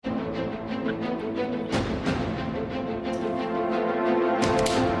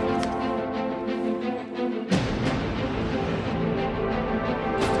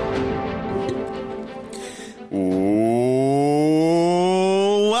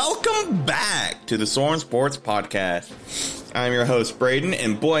welcome back to the Soarin Sports Podcast. I'm your host, Braydon,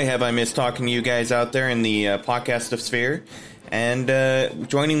 and boy, have I missed talking to you guys out there in the podcast of sphere. And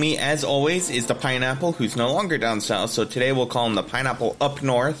joining me, as always, is the Pineapple, who's no longer down south, so today we'll call him the Pineapple up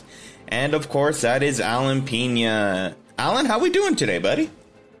north. And, of course, that is Alan Pina. Alan, how we doing today, buddy?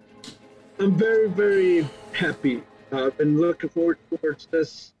 I'm very, very happy. I've been looking forward to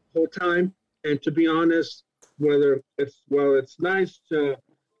this whole time, and to be honest, it's nice to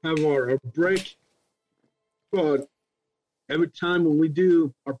have our break, but every time when we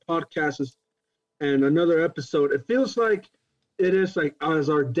do our podcasts and another episode, it feels like it is like as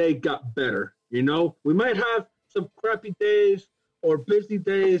our day got better. You know, we might have some crappy days or busy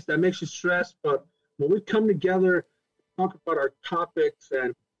days that makes you stressed, but when we come together, talk about our topics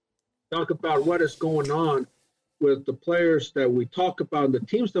and talk about what is going on with the players that we talk about, the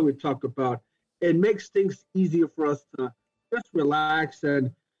teams that we talk about, it makes things easier for us to just relax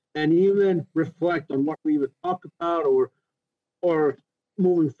and even reflect on what we would talk about or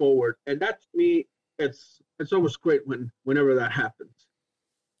moving forward. And that, to me, it's always great whenever that happens.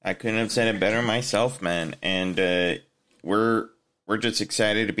 I couldn't have said it better myself, man. And we're just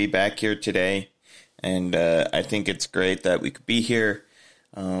excited to be back here today. And I think it's great that we could be here.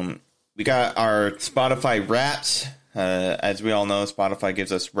 We got our Spotify Wraps. As we all know, Spotify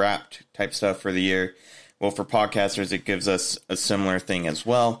gives us Wrapped type stuff for the year. Well, for podcasters, it gives us a similar thing as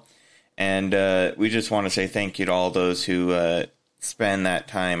well. And we just want to say thank you to all those who spend that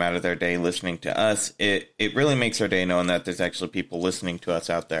time out of their day listening to us. It really makes our day knowing that there's actually people listening to us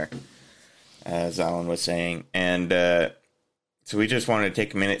out there, as Alan was saying. And so we just wanted to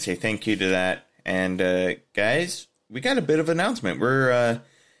take a minute to say thank you to that. And guys, we got a bit of an announcement. We're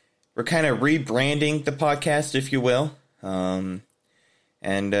kind of rebranding the podcast, if you will.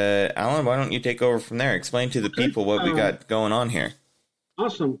 And Alan, why don't you take over from there? Explain to the people what we got going on here.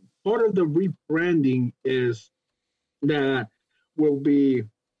 Awesome. Part of the rebranding is that we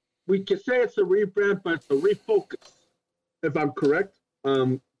could say it's a rebrand, but it's a refocus, if I'm correct.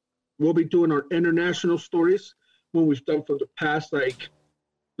 We'll be doing our international stories when we've done from the past, like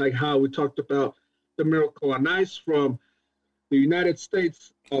how we talked about the Miracle on Ice from the United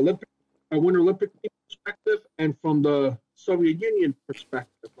States Winter Olympic team perspective and from the Soviet Union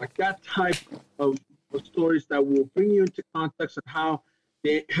perspective, like that type of stories that will bring you into context of how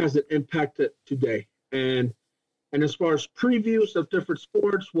it has it impacted today. And as far as previews of different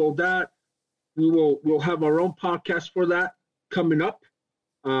sports, we'll have our own podcast for that coming up,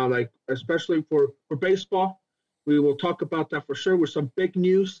 like especially for baseball. We will talk about that for sure with some big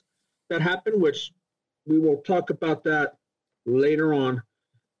news that happened, which we will talk about that later on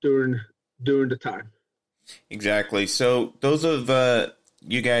during the time. Exactly. So those of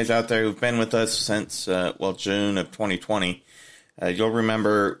you guys out there who've been with us since, June of 2020, you'll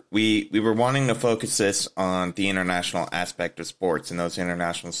remember we were wanting to focus this on the international aspect of sports and those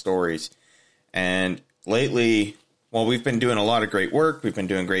international stories. And lately, while we've been doing a lot of great work, we've been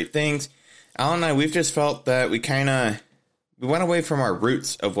doing great things, Alan and I, we've just felt that we went away from our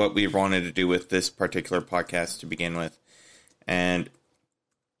roots of what we wanted to do with this particular podcast to begin with. And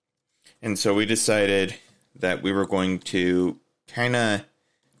so we decided that we were going to kind of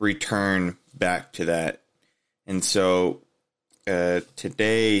return back to that. And so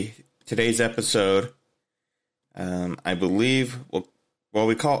today's episode, I believe,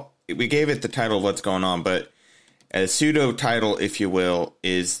 we gave it the title of What's Going On, but a pseudo title, if you will,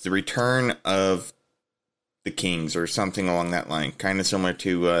 is The Return of the Kings or something along that line, kind of similar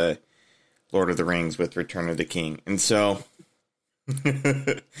to Lord of the Rings with Return of the King. And so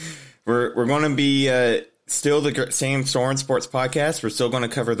we're going to be still the same Soarin Sports podcast. We're still going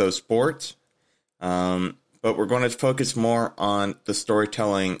to cover those sports, but we're going to focus more on the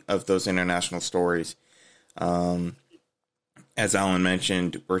storytelling of those international stories. As Alan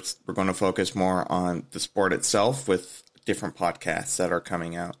mentioned, we're going to focus more on the sport itself with different podcasts that are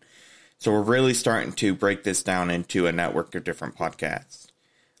coming out. So we're really starting to break this down into a network of different podcasts.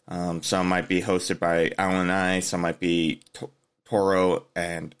 Some might be hosted by Alan and I. Some might be Toro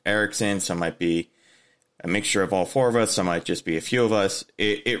and Erickson. Some might be a mixture of all four of us. Some might just be a few of us.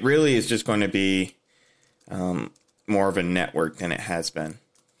 It really is just going to be more of a network than it has been.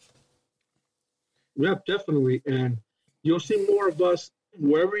 Yeah, definitely. And you'll see more of us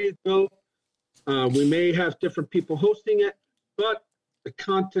wherever you go. We may have different people hosting it, but the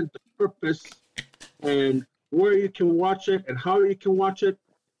content, the purpose, and where you can watch it and how you can watch it,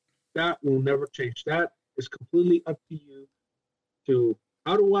 that will never change. That is completely up to you to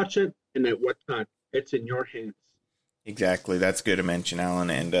how to watch it and at what time. It's in your hands. Exactly. That's good to mention, Alan.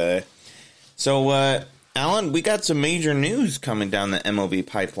 And so Alan, we got some major news coming down the MLB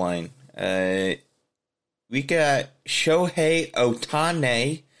pipeline. We got Shohei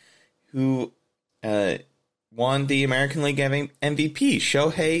Ohtani, who won the American League MVP.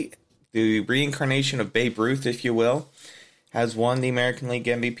 Shohei, the reincarnation of Babe Ruth, if you will, has won the American League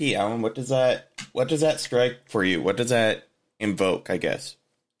MVP. Alan, what does that strike for you? What does that invoke, I guess?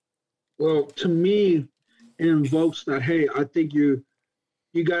 Well, to me, it invokes that, hey, I think you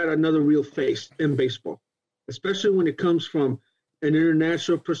got another real face in baseball, especially when it comes from an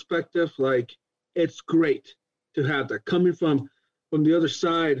international perspective. Like, it's great to have that coming from the other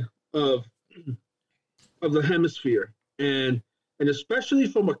side of the hemisphere, and especially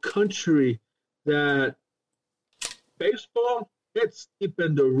from a country that baseball, it's deep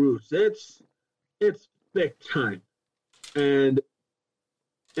in the roots. It's big time, and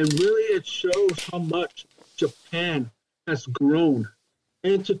really it shows how much Japan has grown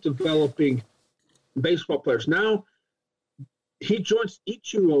into developing baseball players. Now he joins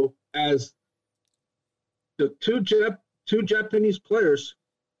Ichiro as the two Japanese players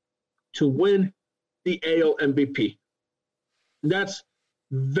to win the AL MVP. That's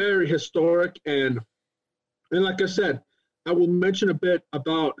very historic, and like I said, I will mention a bit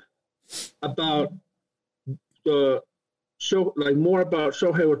about the show, like more about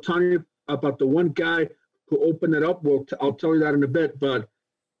Shohei Ohtani, about the one guy who opened it up. I'll tell you that in a bit, but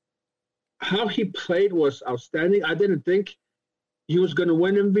how he played was outstanding. I didn't think he was going to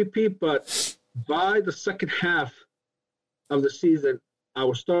win MVP, but by the second half of the season, I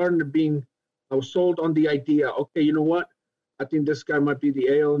was sold on the idea, okay, you know what? I think this guy might be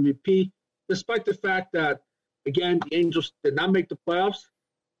the AL MVP, despite the fact that, again, the Angels did not make the playoffs,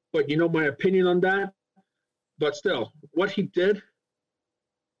 but you know my opinion on that. But still, what he did,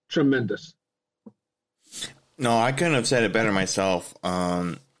 tremendous. No, I couldn't have said it better myself.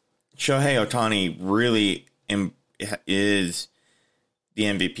 Shohei Ohtani really is the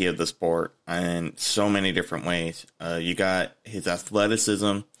MVP of the sport in so many different ways. You got his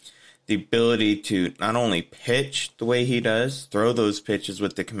athleticism, the ability to not only pitch the way he does, throw those pitches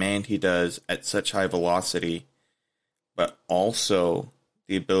with the command he does at such high velocity, but also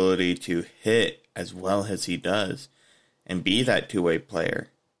the ability to hit as well as he does and be that two-way player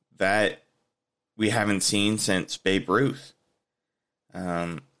that we haven't seen since Babe Ruth.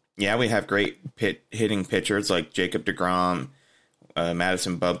 We have great hitting pitchers like Jacob deGrom,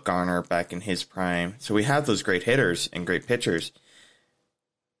 Madison Bumgarner back in his prime. So we have those great hitters and great pitchers,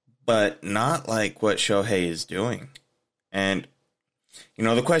 but not like what Shohei is doing. And, you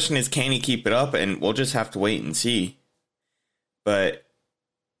know, the question is, can he keep it up? And we'll just have to wait and see.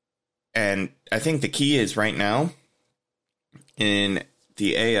 And I think the key is right now in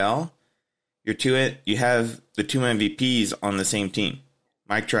the AL, you have the two MVPs on the same team.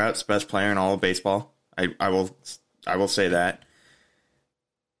 Mike Trout's best player in all of baseball. I will say that.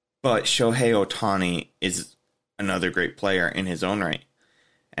 But Shohei Ohtani is another great player in his own right.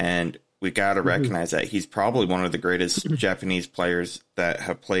 And we got to recognize that he's probably one of the greatest Japanese players that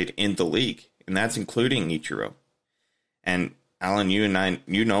have played in the league, and that's including Ichiro. And Alan, you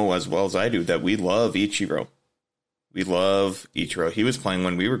know as well as I do that we love Ichiro. We love Ichiro. He was playing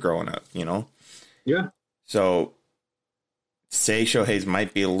when we were growing up, you know? Yeah. So, say Shohei's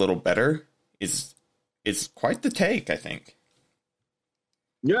might be a little better is quite the take, I think.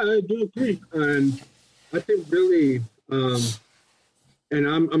 Yeah, I do agree. And I think really, and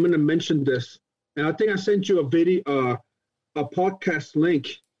I'm going to mention this, and I think I sent you a video, a podcast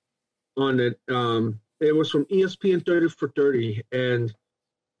link on it. It was from ESPN 30 for 30. And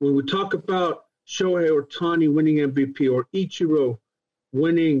when we talk about Shohei Ohtani winning MVP or Ichiro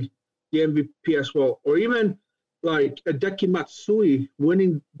winning the MVP as well, or even like Hideki Matsui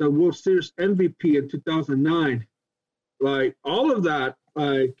winning the World Series MVP in 2009, like all of that,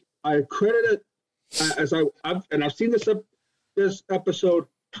 I credit it as I've seen this episode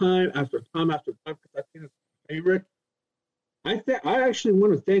time after time after time because I think it's my favorite. I actually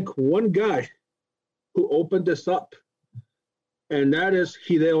want to thank one guy who opened this up, and that is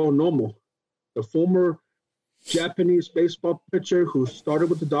Hideo Nomo, the former Japanese baseball pitcher who started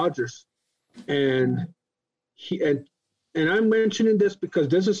with the Dodgers. And I'm mentioning this because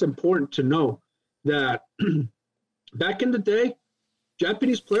this is important to know that back in the day,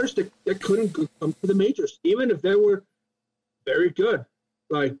 Japanese players they couldn't come to the majors, even if they were very good.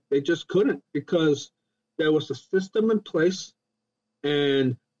 Like, they just couldn't because there was a system in place,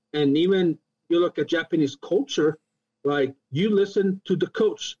 and even you look at Japanese culture, like you listen to the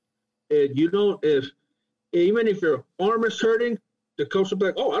coach. And you don't, even if your arm is hurting, the coach will be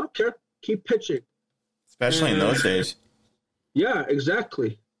like, "Oh, I don't care, keep pitching." Especially in those days. Yeah,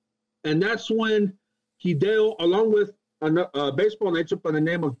 exactly. And that's when Hideo, along with a baseball agent by the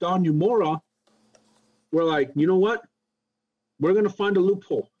name of Don Umura, were like, you know what? We're going to find a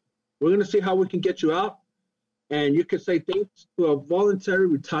loophole. We're going to see how we can get you out. And you could say thanks to a voluntary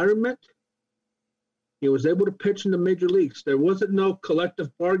retirement, he was able to pitch in the major leagues. There wasn't no collective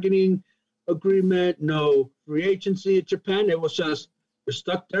bargaining agreement, no free agency in Japan. It was just, you're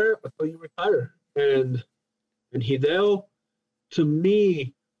stuck there until you retire. And Hideo, to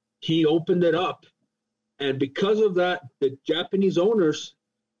me, he opened it up. And because of that, the Japanese owners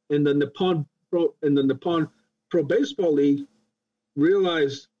in the Nippon Pro Baseball League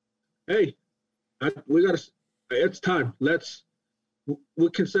realized, hey, it's time. We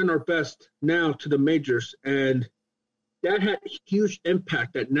can send our best now to the majors. And that had huge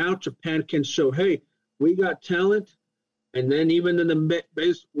impact that now Japan can show, hey, we got talent. And then even in the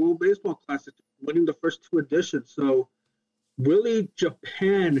World Baseball Classic, winning the first two editions. So really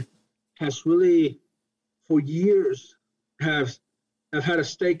Japan has really, for years, have had a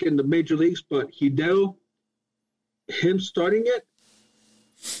stake in the major leagues. But Hideo, him starting it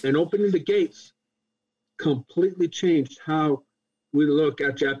and opening the gates, completely changed how we look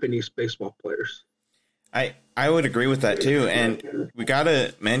at Japanese baseball players. I would agree with that too. And we got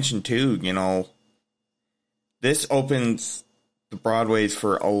to mention too, this opens the Broadways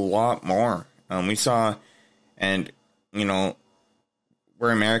for a lot more. We saw, and,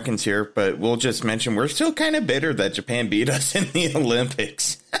 we're Americans here, but we'll just mention we're still kind of bitter that Japan beat us in the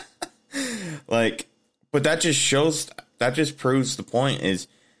Olympics. But that just proves the point is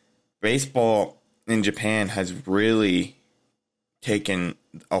baseball in Japan has really taken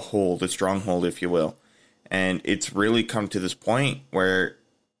a stronghold, if you will. And it's really come to this point where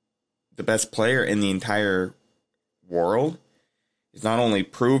the best player in the entire world is not only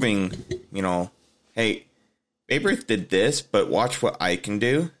proving, hey, Babe Ruth did this, but watch what I can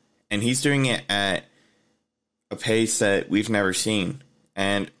do. And he's doing it at a pace that we've never seen.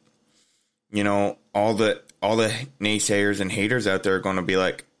 And, all the naysayers and haters out there are going to be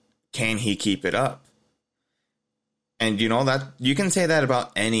like, can he keep it up? And that you can say that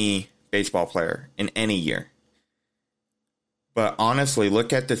about any baseball player in any year. But honestly,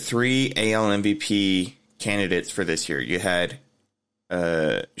 look at the 3 AL MVP candidates for this year. You had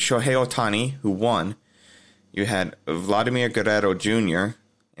Shohei Ohtani, who won. You had Vladimir Guerrero Jr.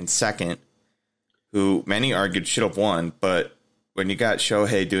 in second, who many argued should have won. But when you got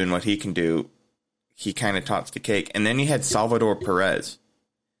Shohei doing what he can do, he kind of tops the cake. And then you had Salvador Perez,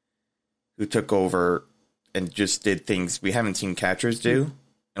 who took over and just did things we haven't seen catchers do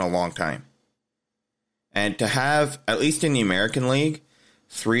in a long time. And to have, at least in the American League,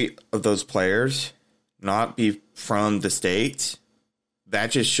 3 of those players not be from the States,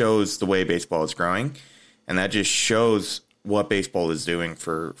 that just shows the way baseball is growing. And that just shows what baseball is doing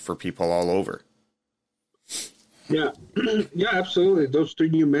for people all over. Yeah, yeah, absolutely. Those 3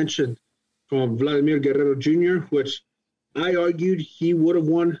 you mentioned, from Vladimir Guerrero Jr., which I argued he would have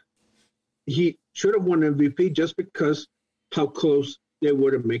won. He should have won MVP just because how close they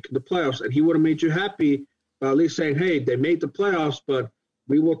were to making the playoffs. And he would have made you happy by at least saying, hey, they made the playoffs, but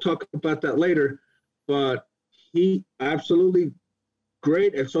we will talk about that later. But he absolutely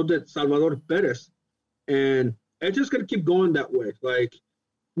great, and so did Salvador Perez. And it's just going to keep going that way.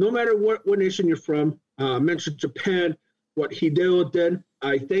 No matter what nation you're from, I mentioned Japan, what Hideo did.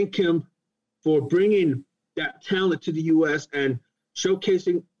 I thank him for bringing that talent to the U.S. and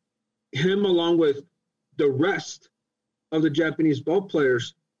showcasing him along with the rest of the Japanese ball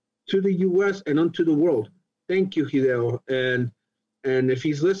players to the U.S. and unto the world. Thank you, Hideo. And if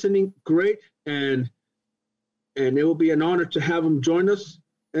he's listening, great. And it will be an honor to have him join us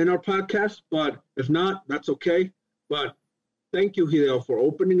in our podcast. But if not, that's okay. But thank you, Hideo, for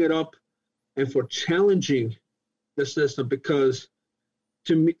opening it up and for challenging the system, because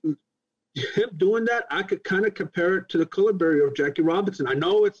to me, him doing that, I could kind of compare it to the Culberry of Jackie Robinson. I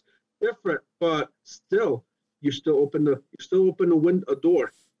know it's different, but still, you still open a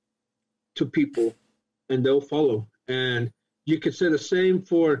door to people, and they'll follow. And you could say the same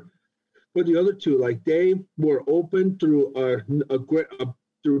for the other 2. They were open through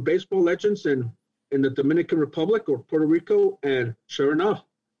through baseball legends in the Dominican Republic or Puerto Rico, and sure enough,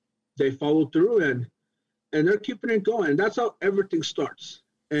 they followed through and they're keeping it going. And that's how everything starts.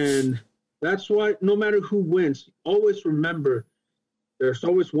 And that's why no matter who wins, always remember there's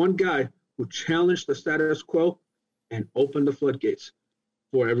always one guy who challenged the status quo and opened the floodgates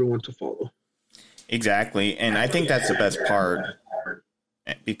for everyone to follow. Exactly. And I think that's the best part,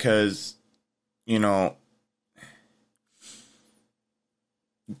 because,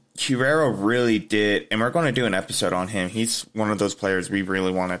 Guerrero really did, and we're going to do an episode on him. He's one of those players we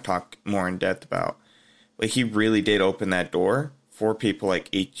really want to talk more in depth about. but he really did open that door for people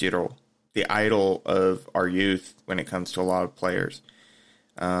like Ichiro, the idol of our youth when it comes to a lot of players.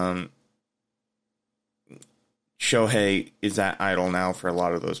 Shohei is that idol now for a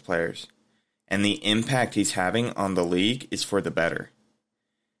lot of those players. And the impact he's having on the league is for the better.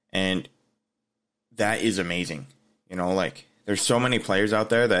 And that is amazing. You know, like, there's so many players out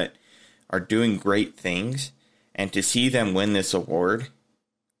there that are doing great things, and to see them win this award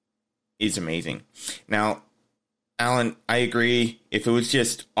is amazing. Now, Alan, I agree. If it was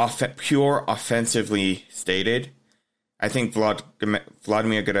just pure offensively stated, I think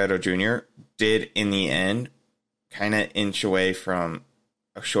Vladimir Guerrero Jr. did, in the end, kind of inch away from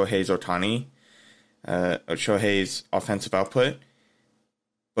Shohei's offensive output.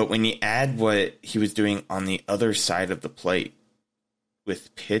 But when you add what he was doing on the other side of the plate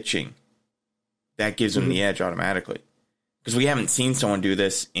with pitching, that gives him the edge automatically. Because we haven't seen someone do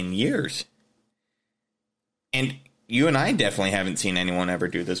this in years. And you and I definitely haven't seen anyone ever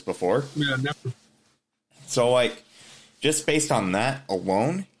do this before. Yeah, never. So, like, just based on that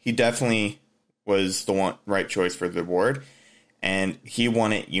alone, he definitely was the right choice for the award. And he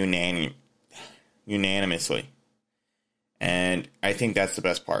won it unanimously. And I think that's the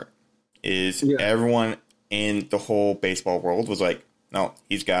best part, is everyone in the whole baseball world was like, no,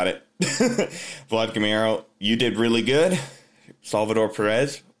 he's got it. Vlad Guerrero, you did really good. Salvador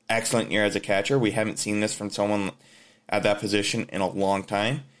Perez, excellent year as a catcher. We haven't seen this from someone at that position in a long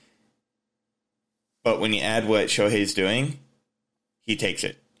time. But when you add what Shohei's doing, he takes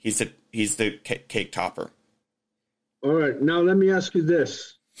it. He's the cake topper. All right, now let me ask you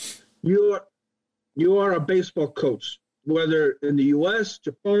this. You are a baseball coach, whether in the U.S.,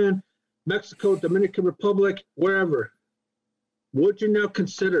 Japan, Mexico, Dominican Republic, wherever. Would you now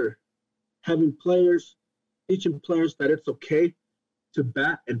consider having players, teaching players that it's okay to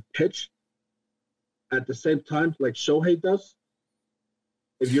bat and pitch at the same time like Shohei does?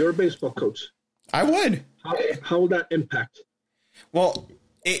 If you're a baseball coach. I would. How will that impact? Well,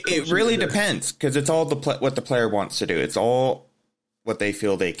 it really depends, because it's all what the player wants to do. It's all what they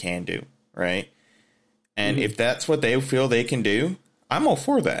feel they can do, right? And if that's what they feel they can do, I'm all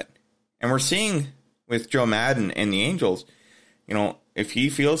for that. And we're seeing with Joe Madden and the Angels, you know, if he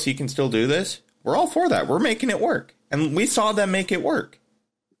feels he can still do this, we're all for that. We're making it work. And we saw them make it work.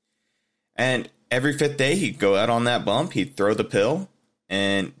 And every fifth day, he'd go out on that bump, he'd throw the pill,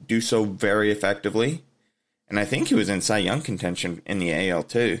 and do so very effectively. And I think he was in Cy Young contention in the AL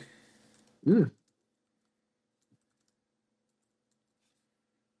too.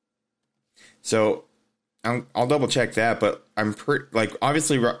 So I'll double check that, but I'm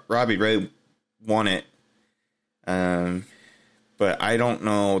obviously Robbie Ray won it. But I don't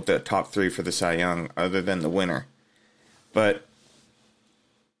know the top three for the Cy Young other than the winner. But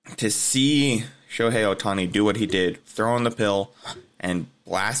to see Shohei Ohtani do what he did, throwing the pill and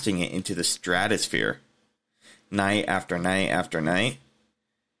blasting it into the stratosphere night after night after night.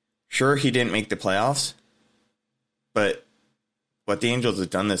 Sure, he didn't make the playoffs, but what the Angels have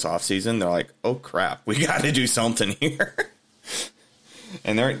done this offseason, they're like, oh crap, we got to do something here.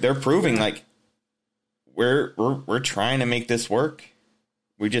 And they're proving like we're trying to make this work.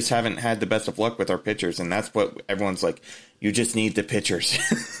 We just haven't had the best of luck with our pitchers, and that's what everyone's like, you just need the pitchers.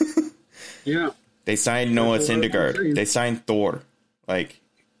 Yeah. They signed Noah Syndergaard. They signed Thor. Like,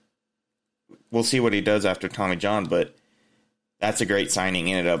 we'll see what he does after Tommy John, but that's a great signing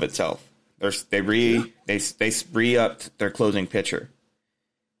in and of itself. They re-upped their closing pitcher.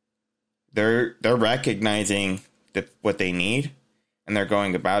 They're recognizing what they need, and they're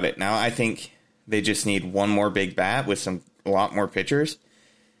going about it. Now I think they just need one more big bat with a lot more pitchers,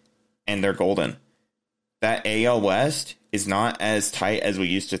 and they're golden. That AL West is not as tight as we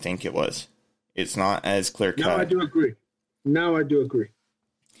used to think it was. It's not as clear cut. Now I do agree.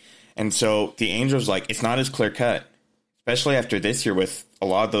 And so the Angels, it's not as clear cut, especially after this year with a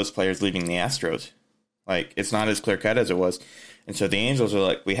lot of those players leaving the Astros. It's not as clear cut as it was. And so the Angels are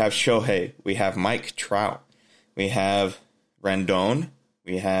like, we have Shohei, we have Mike Trout, we have Rendon,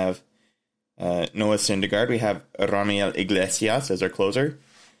 we have Noah Syndergaard, we have Ramiel Iglesias as our closer.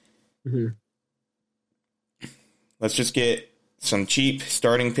 Mm-hmm. Let's just get some cheap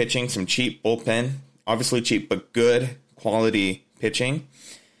starting pitching, some cheap bullpen, obviously cheap but good quality pitching,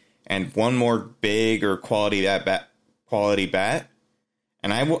 and one more big or quality bat.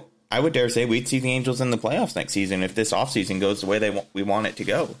 And I would dare say we'd see the Angels in the playoffs next season if this offseason goes the way we want it to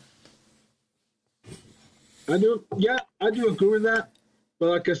go. I do agree with that. But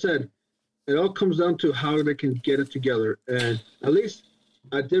like I said, it all comes down to how they can get it together. And at least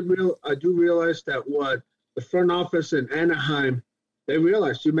I do realize that what the front office in Anaheim, they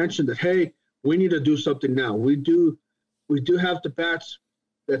realized, you mentioned that, hey, we need to do something now. We do have the bats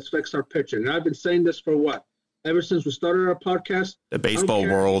that fix our pitching. And I've been saying this for what? Ever since we started our podcast. The baseball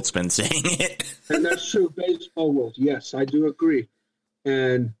world's been saying it. And that's true. Baseball world. Yes, I do agree.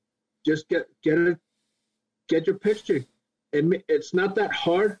 And just get your pitching. It's not that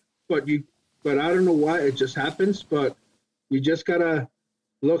hard, but I don't know why it just happens. But you just gotta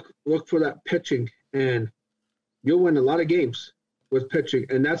look for that pitching, and you'll win a lot of games with pitching,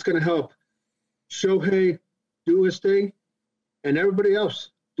 and that's gonna help Shohei do his thing, and everybody else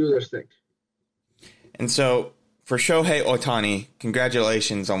do their thing. And so, for Shohei Ohtani,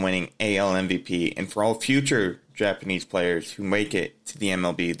 congratulations on winning AL MVP. And for all future Japanese players who make it to the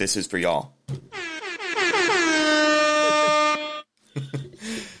MLB, this is for y'all.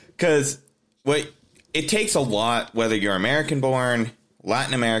 Because it takes a lot, whether you're American-born,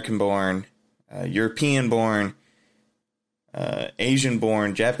 Latin American-born, European-born,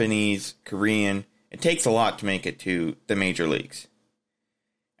 Asian-born, Japanese, Korean. It takes a lot to make it to the major leagues.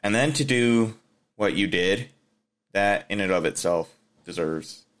 And then to do what you did, that in and of itself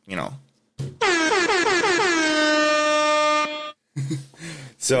deserves,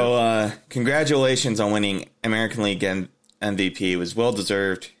 So, congratulations on winning American League MVP. It was well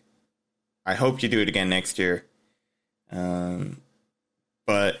deserved. I hope you do it again next year.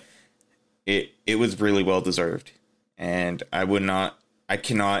 But it was really well deserved. And I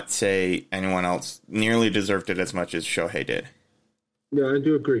cannot say anyone else nearly deserved it as much as Shohei did. Yeah, I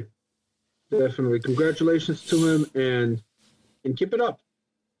do agree. Definitely. Congratulations to him, and keep it up.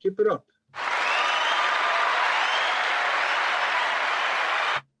 Keep it up.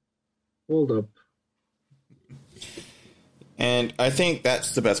 Hold up. And I think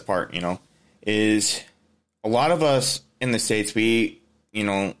that's the best part, is a lot of us in the States, we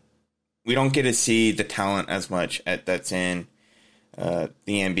don't get to see the talent as much that's in the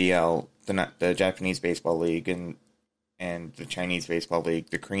NBL, the Japanese Baseball League, and the Chinese Baseball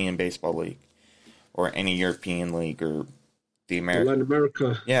League, the Korean Baseball League, or any European league, or the Latin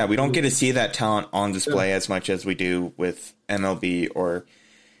America. Yeah, we don't get to see that talent on display as much as we do with MLB or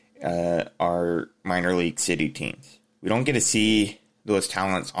our minor league city teams. We don't get to see those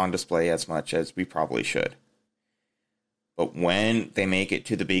talents on display as much as we probably should. But when they make it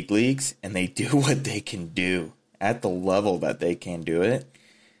to the big leagues and they do what they can do at the level that they can do it,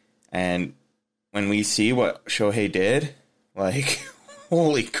 and when we see what Shohei did,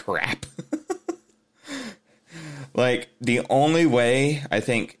 holy crap. The only way I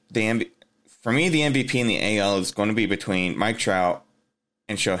think for me, the MVP in the AL is going to be between Mike Trout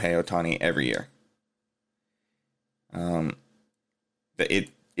and Shohei Ohtani every year.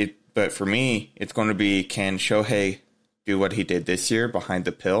 But for me, it's going to be, can Shohei do what he did this year behind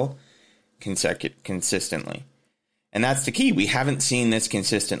the pill consistently? And that's the key. We haven't seen this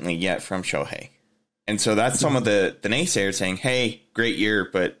consistently yet from Shohei. And so that's some of the naysayers saying, hey, great year,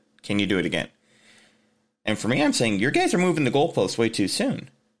 but can you do it again? And for me, I'm saying, your guys are moving the goalposts way too soon.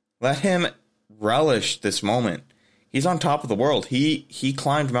 Let him relish this moment. He's on top of the world. He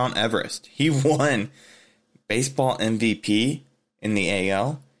climbed Mount Everest. He won baseball MVP in the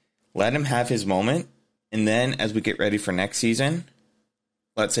AL. Let him have his moment. And then as we get ready for next season,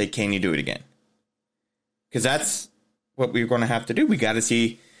 let's say, can you do it again? Because that's what we're going to have to do. We got to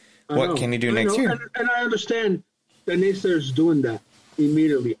see what can you do next year. And I understand the naysayers doing that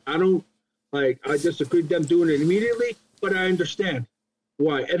immediately. I disagree with them doing it immediately, but I understand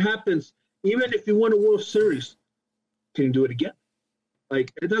why. It happens. Even if you win a World Series, can you do it again?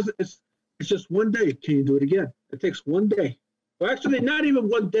 It's just one day. Can you do it again? It takes one day. Well, actually, not even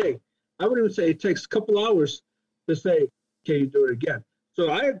one day. I would even say it takes a couple hours to say, can you do it again? So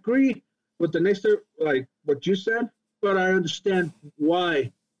I agree with the naysayer, what you said, but I understand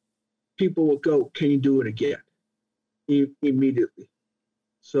why people will go, can you do it again? Immediately.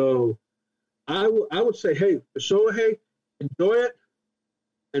 So I would say, hey, Shohei, enjoy it.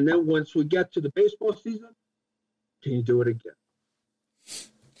 And then once we get to the baseball season, can you do it again?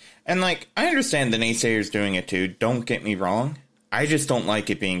 And I understand the naysayers doing it too. Don't get me wrong. I just don't like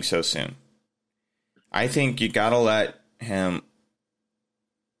it being so soon. I think you got to let him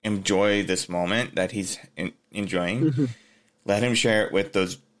enjoy this moment that he's enjoying. Mm-hmm. Let him share it with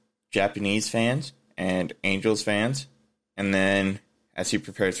those Japanese fans and Angels fans. And then as he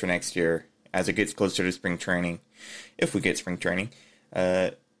prepares for next year, as it gets closer to spring training, if we get spring training,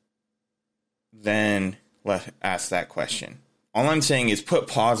 then ask that question. All I'm saying is put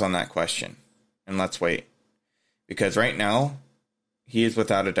pause on that question and let's wait. Because right now, he is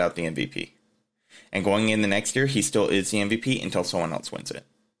without a doubt the MVP. And going in the next year, he still is the MVP until someone else wins it.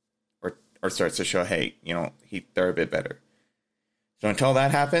 Or starts to show, hey, they're a bit better. So until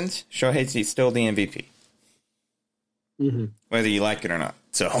that happens, Shohei's still the MVP. Mm-hmm. Whether you like it or not.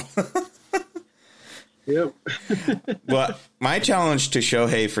 So. Yep. Well, my challenge to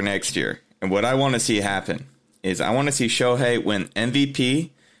Shohei for next year, and what I want to see happen, is I want to see Shohei win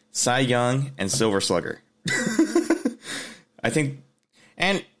MVP, Cy Young, and Silver Slugger. I think,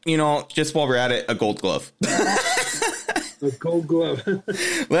 and, just while we're at it, a Gold Glove. A Gold Glove.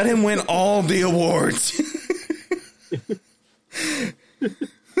 Let him win all the awards.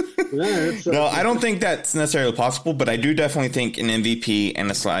 No, I don't think that's necessarily possible, but I do definitely think an MVP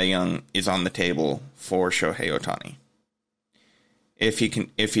and a Cy Young is on the table for Shohei Ohtani. If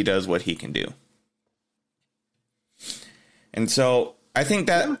he does what he can do. And so I think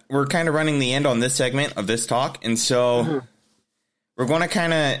that we're kind of running the end on this segment of this talk. And so we're going to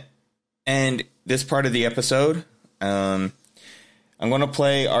kind of end this part of the episode. I'm going to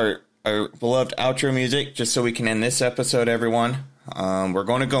play our beloved outro music just so we can end this episode, everyone. We're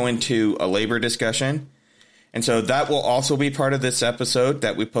going to go into a labor discussion. And so that will also be part of this episode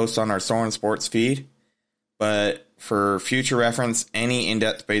that we post on our Soarin Sports feed. But for future reference, any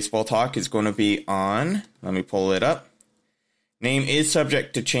in-depth baseball talk is going to be on. Let me pull it up. Name is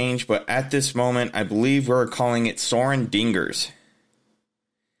subject to change, but at this moment, I believe we're calling it Soarin Dingers.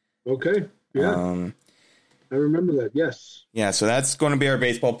 Okay. Yeah. I remember that. Yes. Yeah. So that's going to be our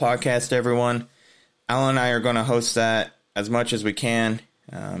baseball podcast, everyone. Alan and I are going to host that as much as we can.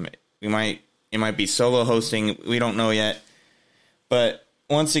 It might be solo hosting. We don't know yet. But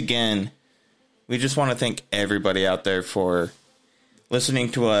once again, we just want to thank everybody out there for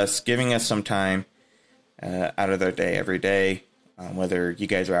listening to us, giving us some time out of their day every day. Whether you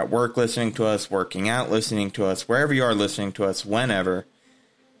guys are at work listening to us, working out listening to us, wherever you are listening to us, whenever,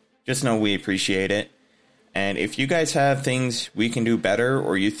 just know we appreciate it. And if you guys have things we can do better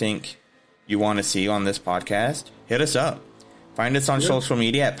or you think you want to see on this podcast, hit us up. Find us on social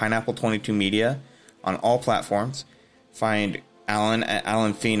media at Pineapple22 Media on all platforms. Find Alan at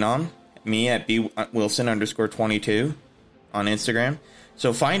Alan Phenom, me at bwilson_22 on Instagram.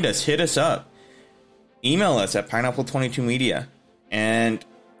 So find us, hit us up. Email us at Pineapple22Media. And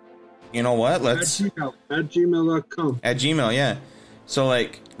you know what? At gmail.com. At Gmail, yeah. So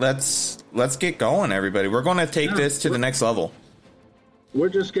let's get going, everybody. We're going to take this to the next level. We're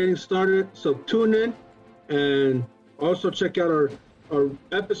just getting started, so tune in and also check out our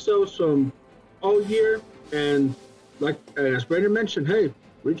episodes from all year. And as Braydon mentioned, hey,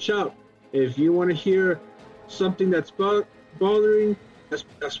 reach out if you want to hear something that's bothering as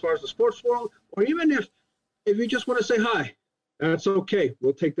far as the sports world, or even if you just want to say hi, that's okay.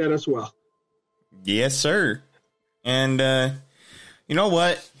 We'll take that as well. Yes, sir. And you know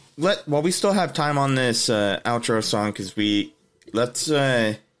what? While we still have time on this outro song, because let's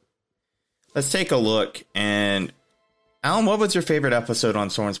take a look. And Alan, what was your favorite episode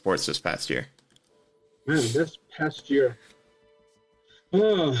on Soarin Sports this past year? Man, this past year,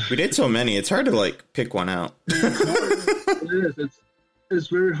 we did so many. It's hard to pick one out. It is. It's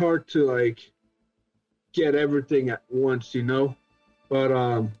very hard to get everything at once, But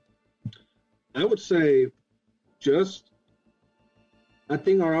I would say I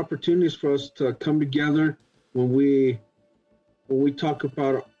think our opportunities for us to come together when we talk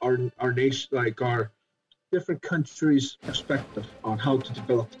about our nation, our different countries' perspective on how to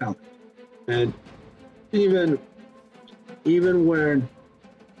develop talent, and even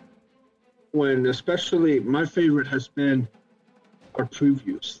when especially my favorite has been our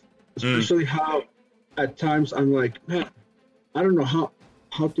previews, especially how at times I'm like, man, I don't know how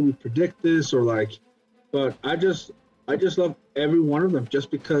do we predict this but I just love every one of them just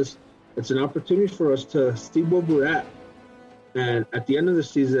because it's an opportunity for us to see where we're at. And at the end of the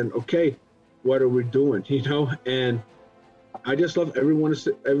season, okay, what are we doing? And I just love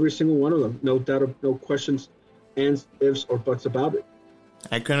every single one of them. No doubt, no questions, ands, ifs, or buts about it.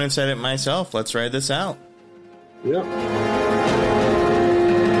 I couldn't have said it myself. Let's ride this out. Yep.